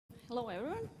Hello,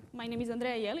 everyone. My name is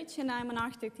Andrea Jelic, and I'm an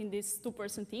architect in this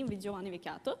two-person team with Giovanni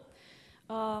Vecchiato.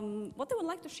 What I would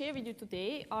like to share with you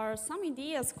today are some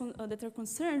ideas that are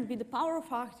concerned with the power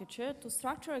of architecture to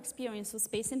structure experience of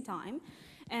space and time,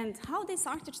 and how this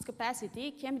architecture's capacity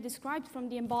can be described from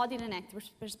the embodied and active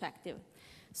perspective.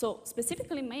 So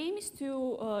specifically, my aim is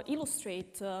to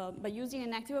illustrate, by using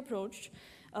an active approach,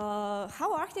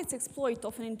 how architects exploit,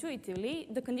 often intuitively,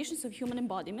 the conditions of human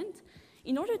embodiment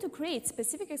in order to create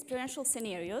specific experiential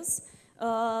scenarios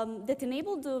that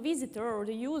enable the visitor or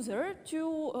the user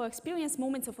to experience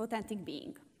moments of authentic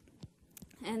being.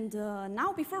 And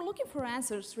now, before looking for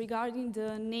answers regarding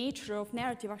the nature of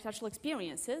narrative architectural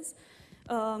experiences,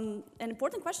 an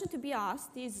important question to be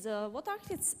asked is what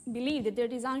architects believe that their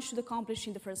design should accomplish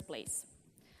in the first place.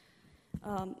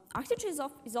 Architecture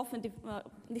is often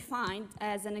defined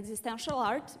as an existential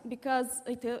art because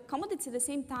it accommodates at the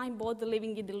same time both the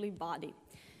living and the lived body.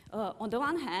 On the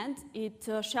one hand, it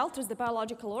shelters the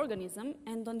biological organism,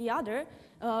 and on the other,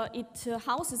 it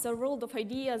houses a world of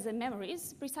ideas and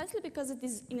memories precisely because it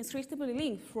is inextricably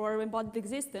linked for our embodied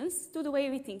existence to the way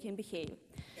we think and behave.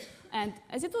 And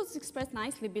as it was expressed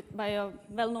nicely by a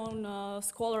well-known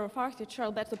scholar of architecture,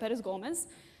 Alberto Pérez Gómez,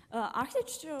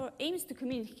 architecture aims to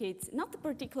communicate not a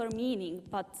particular meaning,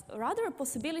 but rather a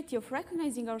possibility of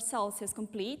recognizing ourselves as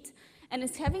complete and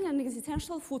as having an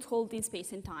existential foothold in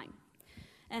space and time.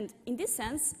 And in this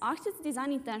sense, architects'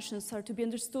 design intentions are to be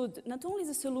understood not only as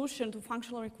a solution to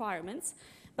functional requirements,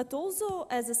 but also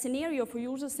as a scenario for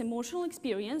users' emotional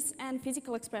experience and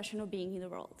physical expression of being in the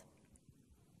world.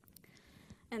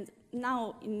 And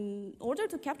now, in order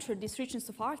to capture this richness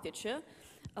of architecture,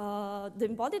 the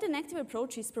embodied and active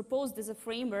approach is proposed as a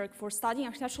framework for studying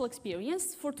architectural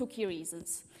experience for two key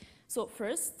reasons. So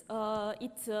first,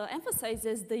 it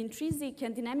emphasizes the intrinsic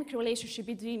and dynamic relationship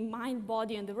between mind,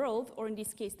 body, and the world, or in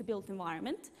this case, the built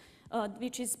environment,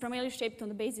 which is primarily shaped on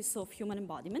the basis of human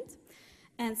embodiment.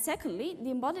 And secondly, the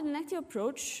embodied and active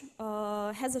approach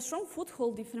has a strong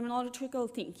foothold in phenomenological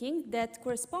thinking that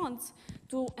corresponds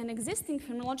to an existing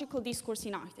phenomenological discourse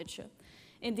in architecture.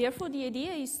 And therefore, the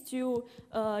idea is to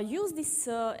use this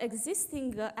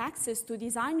existing access to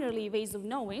designerly ways of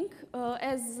knowing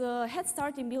as a head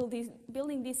start in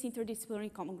building this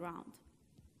interdisciplinary common ground.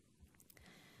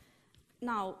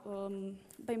 Now,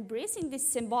 by embracing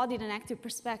this embodied and active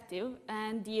perspective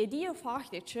and the idea of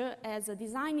architecture as a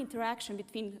design interaction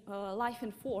between life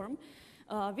and form,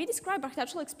 we describe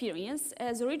architectural experience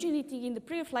as originating in the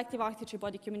pre-reflective architecture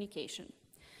body communication.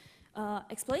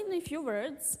 Explained in a few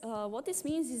words, what this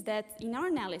means is that in our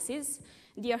analysis,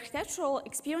 the architectural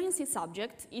experiencing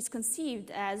subject is conceived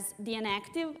as the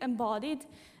inactive, embodied,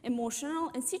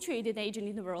 emotional, and situated agent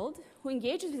in the world who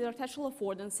engages with architectural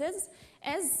affordances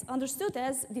as understood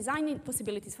as designing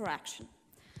possibilities for action.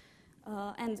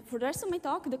 And for the rest of my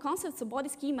talk, the concepts of body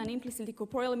schema and implicitly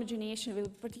corporeal imagination will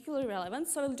be particularly relevant,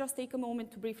 so I will just take a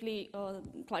moment to briefly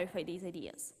clarify these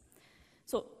ideas.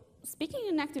 So, speaking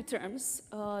in active terms,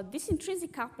 this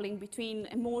intrinsic coupling between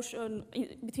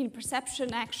between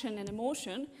perception, action, and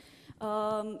emotion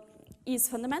is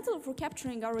fundamental for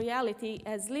capturing our reality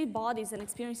as lived bodies and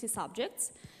experiencing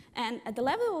subjects. And at the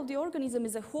level of the organism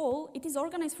as a whole, it is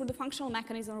organized for the functional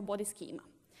mechanism or body schema.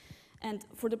 And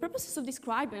for the purposes of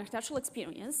describing architectural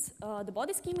experience, the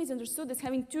body schema is understood as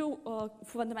having two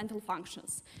fundamental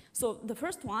functions. So the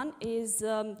first one is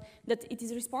that it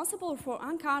is responsible for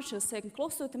unconscious and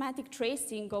close to automatic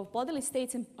tracing of bodily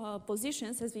states and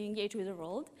positions as we engage with the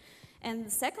world. And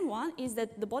the second one is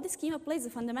that the body schema plays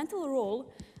a fundamental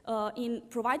role in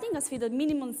providing us with a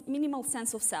minimal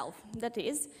sense of self. That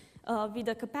is, with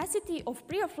the capacity of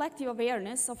pre-reflective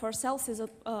awareness of ourselves as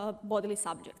bodily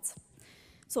subjects.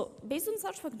 So, based on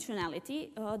such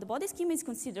functionality, the body schema is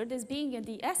considered as being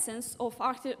the essence of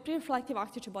pre-reflective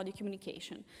architecture body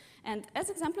communication. And as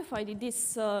exemplified in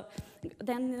this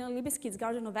Daniel Libeskit's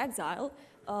Garden of Exile,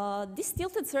 this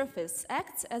tilted surface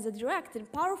acts as a direct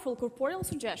and powerful corporeal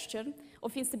suggestion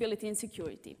of instability and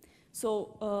security.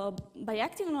 So, by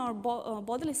acting on our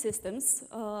bodily systems,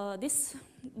 this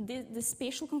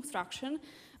spatial construction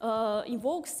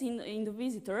invokes in the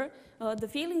visitor the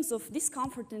feelings of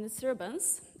discomfort and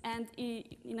disturbance, and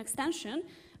in extension,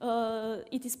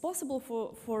 it is possible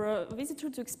for a visitor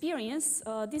to experience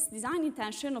this design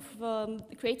intention of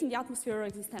creating the atmosphere of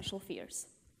existential fears.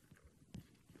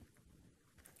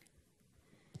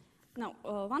 Now,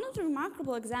 one of the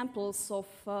remarkable examples of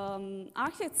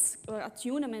architects'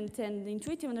 attunement and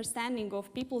intuitive understanding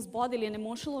of people's bodily and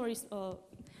emotional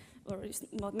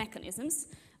mechanisms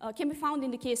can be found in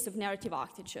the case of narrative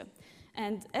architecture.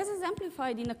 And as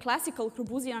exemplified in a classical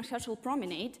Corbusian architectural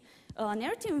promenade,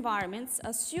 narrative environments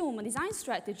assume a design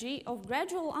strategy of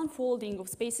gradual unfolding of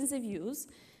spaces of views,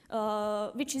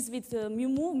 which is with mu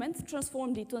movement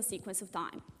transformed into a sequence of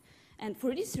time. And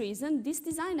for this reason, this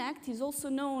design act is also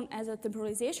known as a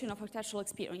temporalization of architectural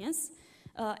experience,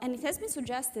 and it has been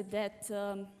suggested that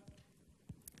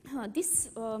this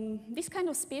kind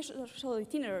of spatial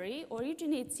itinerary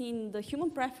originates in the human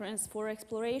preference for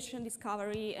exploration,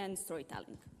 discovery, and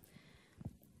storytelling.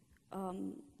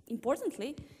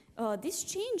 Importantly, this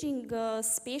changing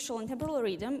spatial and temporal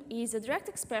rhythm is a direct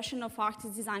expression of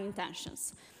artist's design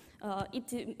intentions.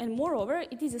 And moreover,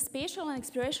 it is a spatial and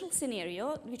experiential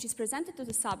scenario which is presented to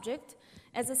the subject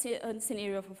as a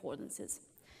scenario of affordances.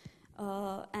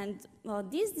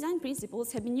 These design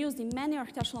principles have been used in many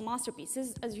architectural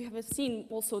masterpieces, as you have seen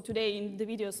also today in the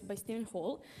videos by Stephen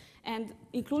Hall, and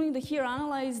including the here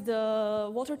analyzed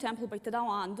Water Temple by Tadao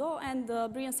Ando and the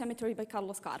Brilliant Cemetery by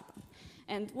Carlo Scarpa.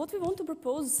 And what we want to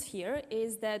propose here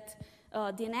is that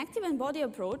the enactive and body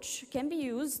approach can be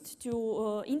used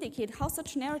to indicate how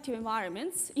such narrative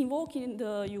environments invoke in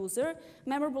the user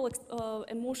memorable,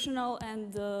 emotional,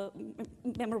 and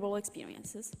memorable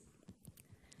experiences.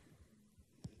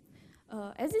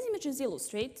 As these images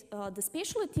illustrate, the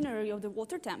spatial itinerary of the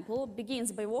water temple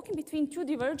begins by walking between two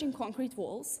diverging concrete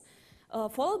walls,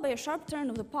 followed by a sharp turn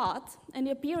of the path and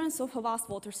the appearance of a vast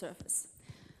water surface.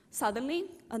 Suddenly,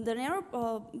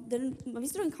 the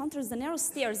visitor encounters the narrow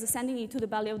stairs descending into the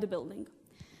belly of the building.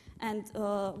 And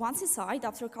once inside,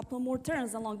 after a couple more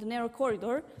turns along the narrow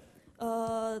corridor,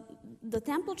 the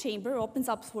temple chamber opens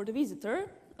up for the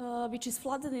visitor, which is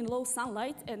flooded in low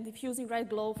sunlight and diffusing red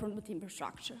glow from the timber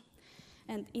structure.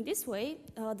 And in this way,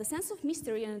 the sense of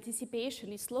mystery and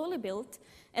anticipation is slowly built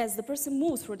as the person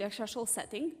moves through the architectural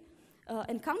setting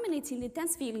and culminates in the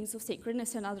intense feelings of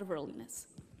sacredness and otherworldliness.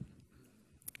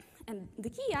 And the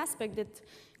key aspect that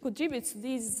contributes to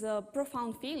these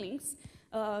profound feelings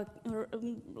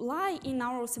lie in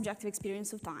our subjective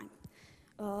experience of time.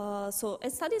 So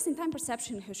as studies in time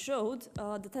perception have showed,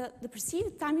 the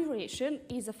perceived time duration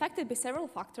is affected by several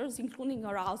factors, including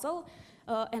arousal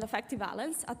and affective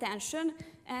balance, attention,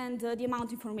 and the amount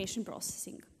of information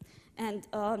processing. And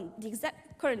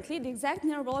currently, the exact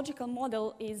neurological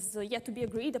model is yet to be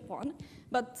agreed upon,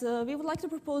 but we would like to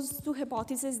propose two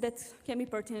hypotheses that can be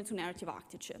pertinent to narrative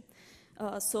architecture.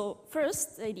 So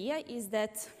first, the idea is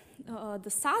that the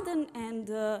sudden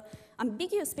and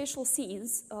ambiguous spatial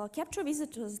scenes capture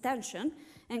visitors' attention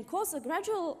and cause a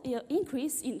gradual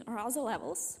increase in arousal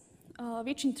levels,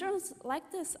 which in turn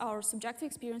lengthens our subjective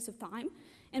experience of time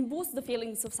and boosts the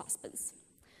feelings of suspense.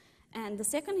 And the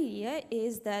second idea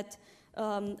is that,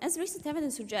 as recent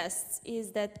evidence suggests,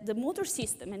 is that the motor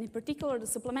system, and in particular the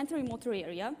supplementary motor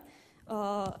area,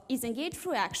 is engaged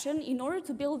through action in order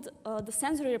to build the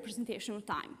sensory representation of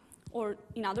time. Or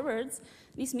in other words,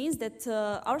 this means that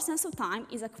our sense of time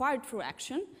is acquired through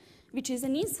action, which is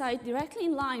an insight directly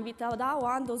in line with Tadao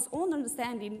Ando's own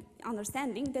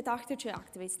understanding that architecture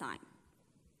activates time.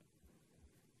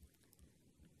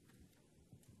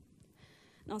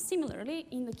 Now, similarly,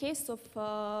 in the case of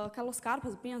Carlo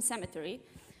Scarpa's Brilliant Cemetery,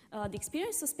 the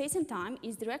experience of space and time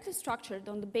is directly structured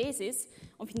on the basis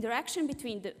of interaction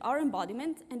between our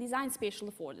embodiment and design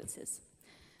spatial affordances.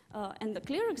 And a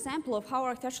clear example of how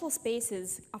architectural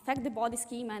spaces affect the body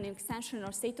schema and extension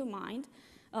or state of mind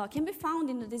can be found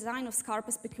in the design of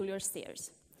Scarpa's peculiar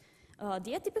stairs.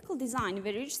 The atypical design,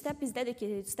 where each step is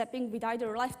dedicated to stepping with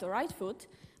either left or right foot,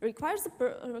 requires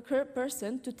the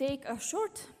person to take a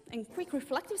short and quick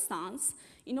reflective stance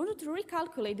in order to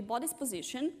recalculate the body's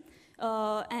position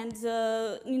and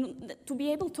to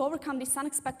be able to overcome this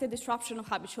unexpected disruption of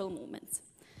habitual movements.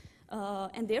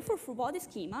 And therefore, for body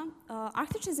schema,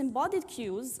 architecture's embodied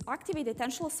cues activate the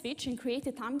attentional switch and create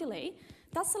a time delay,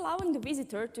 thus allowing the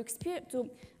visitor to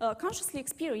consciously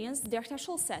experience the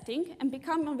architectural setting and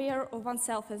become aware of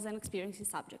oneself as an experiencing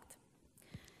subject.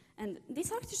 And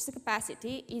this architecture's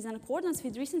capacity is in accordance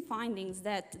with recent findings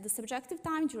that the subjective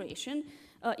time duration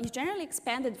is generally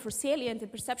expanded for salient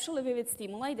and perceptually vivid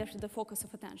stimuli that are the focus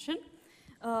of attention.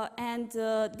 Where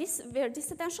this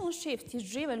attentional shift is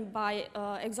driven by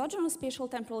exogenous spatial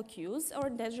temporal cues or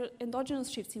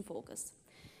endogenous shifts in focus.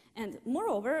 And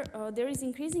moreover, there is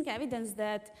increasing evidence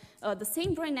that the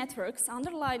same brain networks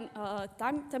underlie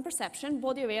time perception,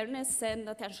 body awareness, and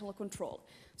attentional control.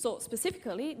 So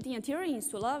specifically, the anterior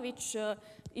insula, which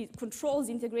it controls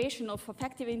integration of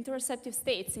affective and interoceptive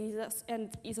states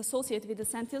and is associated with the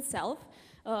sentient self,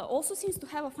 also seems to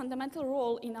have a fundamental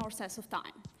role in our sense of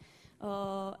time.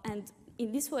 And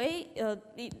in this way,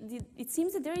 it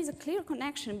seems that there is a clear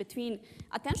connection between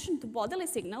attention to bodily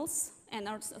signals and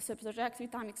our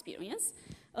subjective time experience,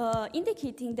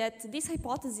 indicating that this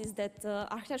hypothesis that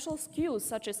architectural cues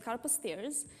such as Scarpa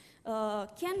stairs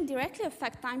can directly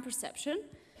affect time perception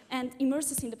and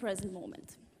immerse us in the present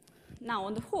moment. Now,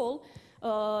 on the whole,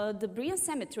 the Brian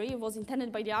Cemetery was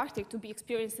intended by the architect to be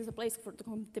experienced as a place for the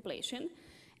contemplation.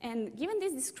 And given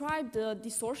these described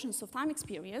distortions of time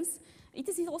experience, it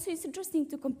is also interesting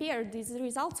to compare these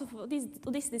results of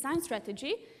this design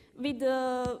strategy with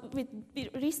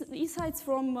recent insights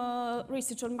from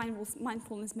research on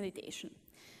mindfulness meditation.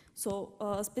 So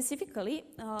specifically,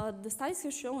 the studies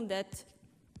have shown that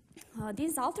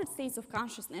these altered states of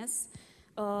consciousness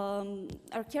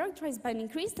are characterized by an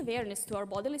increased awareness to our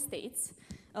bodily states,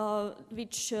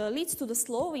 which leads to the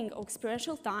slowing of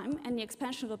experiential time and the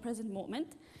expansion of the present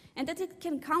moment, and that it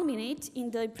can culminate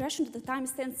in the impression that the time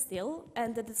stands still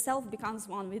and that the self becomes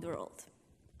one with the world.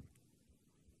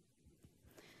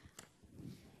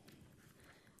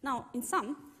 Now, in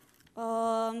sum,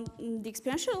 the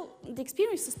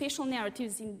experience of spatial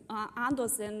narratives in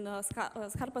Ando's and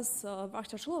Scarpa's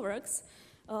architectural works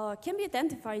can be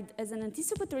identified as an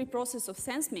anticipatory process of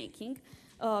sense-making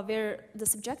where the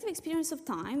subjective experience of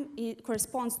time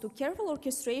corresponds to careful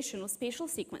orchestration of spatial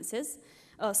sequences,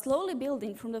 slowly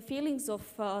building from the feelings of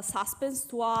suspense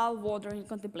to awe, wonder, and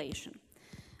contemplation.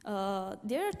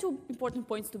 There are two important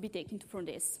points to be taken from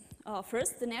this.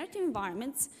 First, the narrative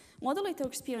environments modulate our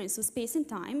experience of space and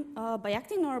time by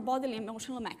acting on our bodily and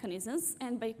emotional mechanisms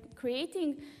and by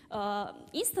creating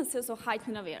instances of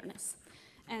heightened awareness.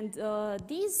 And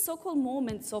these so-called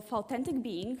moments of authentic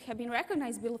being have been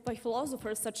recognized by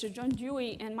philosophers such as John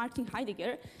Dewey and Martin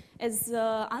Heidegger as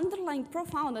underlying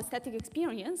profound aesthetic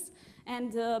experience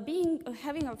and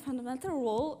having a fundamental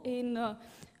role in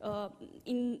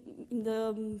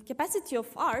the capacity of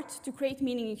art to create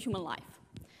meaning in human life.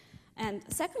 And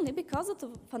secondly, because of the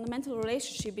fundamental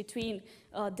relationship between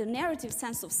the narrative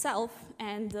sense of self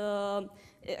and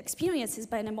experiences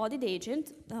by an embodied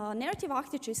agent, narrative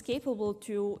architecture is capable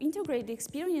to integrate the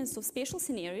experience of spatial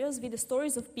scenarios with the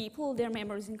stories of people, their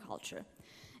memories, and culture.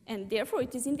 And therefore,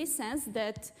 it is in this sense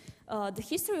that the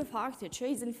history of architecture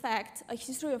is, in fact, a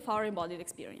history of our embodied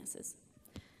experiences.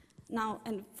 Now,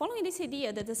 and following this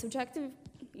idea that the subjective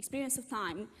experience of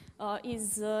time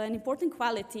is an important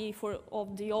quality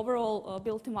of the overall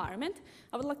built environment,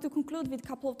 I would like to conclude with a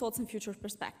couple of thoughts and future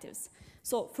perspectives.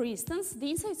 So, for instance, the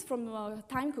insights from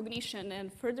time cognition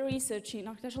and further research in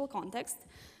architectural context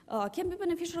can be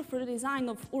beneficial for the design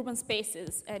of urban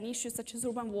spaces and issues such as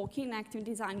urban walking and active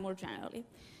design more generally.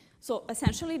 So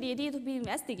essentially, the idea to be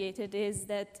investigated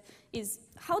is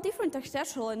how different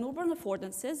architectural and urban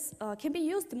affordances can be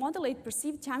used to modulate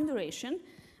perceived time duration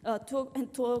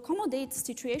to accommodate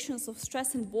situations of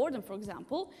stress and boredom, for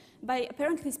example, by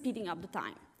apparently speeding up the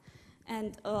time.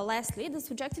 And lastly, the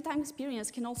subjective time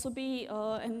experience can also be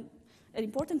an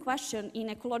important question in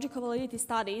ecological validity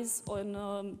studies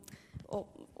of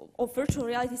virtual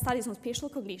reality studies on spatial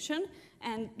cognition,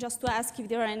 and just to ask if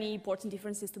there are any important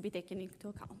differences to be taken into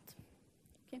account.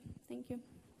 Okay, thank you.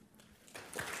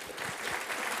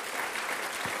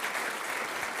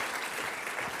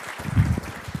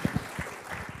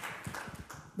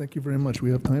 Thank you very much. We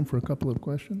have time for a couple of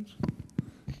questions.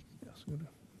 Yes,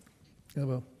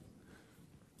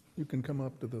 you can come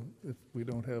up to if we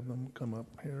don't have them, come up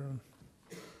here.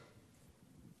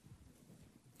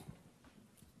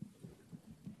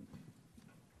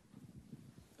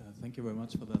 Thank you very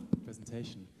much for that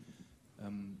presentation.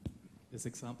 This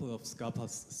example of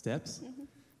Scarpa's steps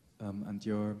and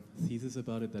your thesis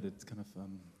about it, that it's kind of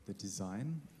the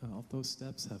design of those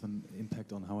steps have an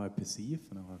impact on how I perceive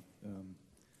and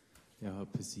how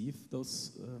I perceive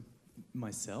those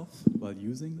myself while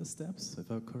using the steps,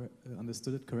 if I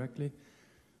understood it correctly.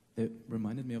 It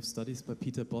reminded me of studies by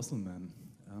Peter Bosselman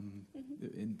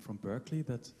from Berkeley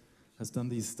that has done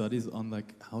these studies on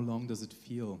like how long does it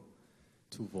feel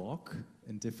to walk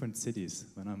in different cities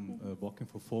when I'm walking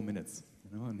for 4 minutes,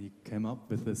 you know, and he came up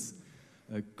with this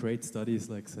great studies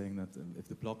like saying that if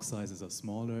the block sizes are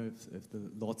smaller, if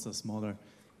the lots are smaller,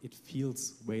 it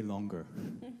feels way longer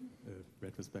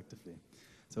retrospectively.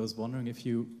 So I was wondering if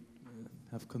you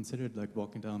have considered like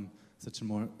walking down such a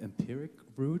more empiric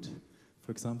route,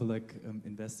 for example, like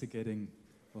investigating,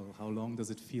 well, how long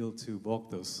does it feel to walk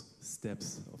those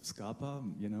steps of Scarpa,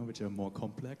 you know, which are more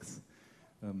complex,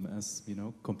 as you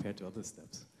know, compared to other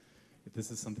steps. If this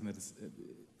is something that is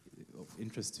of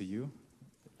interest to you.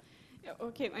 Yeah,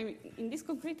 okay, I mean, in this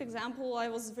concrete example, I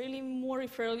was really more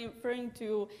referring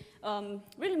to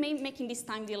really making this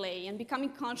time delay and becoming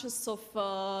conscious of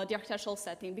the architectural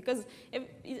setting. Because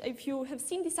if you have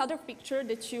seen this other picture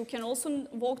that you can also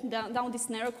walk down this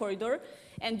narrow corridor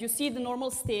and you see the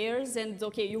normal stairs and,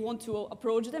 okay, you want to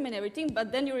approach them and everything,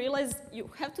 but then you realize you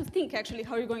have to think actually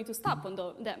how you're going to stop on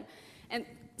them. And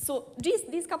so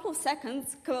these couple of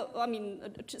seconds, I mean,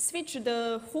 switch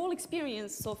the whole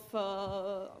experience of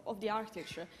the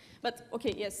architecture. But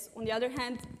okay, yes, on the other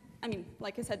hand, I mean,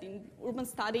 like I said, in urban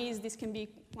studies, this can be,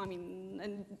 I mean,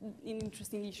 an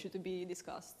interesting issue to be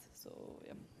discussed. So,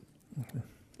 yeah. Okay.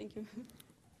 Thank you.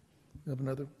 You have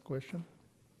another question?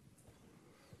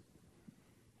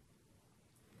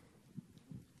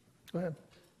 Go ahead.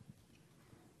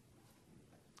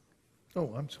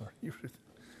 Oh, I'm sorry.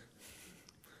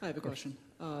 I have a question.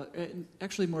 And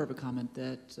actually more of a comment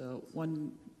that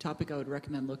one topic I would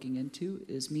recommend looking into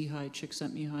is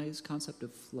Csikszentmihalyi's concept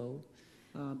of flow.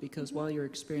 Because while you're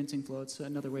experiencing flow, it's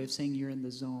another way of saying you're in the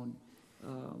zone.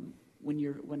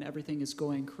 When everything is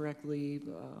going correctly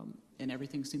and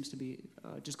everything seems to be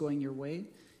just going your way,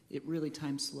 it really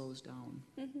time slows down.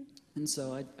 Mm-hmm. And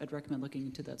so I'd recommend looking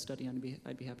into that study, and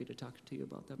I'd be happy to talk to you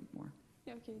about that more.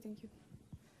 Yeah, okay, thank you.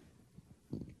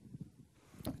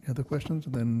 Other questions?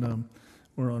 And then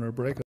we're on our break.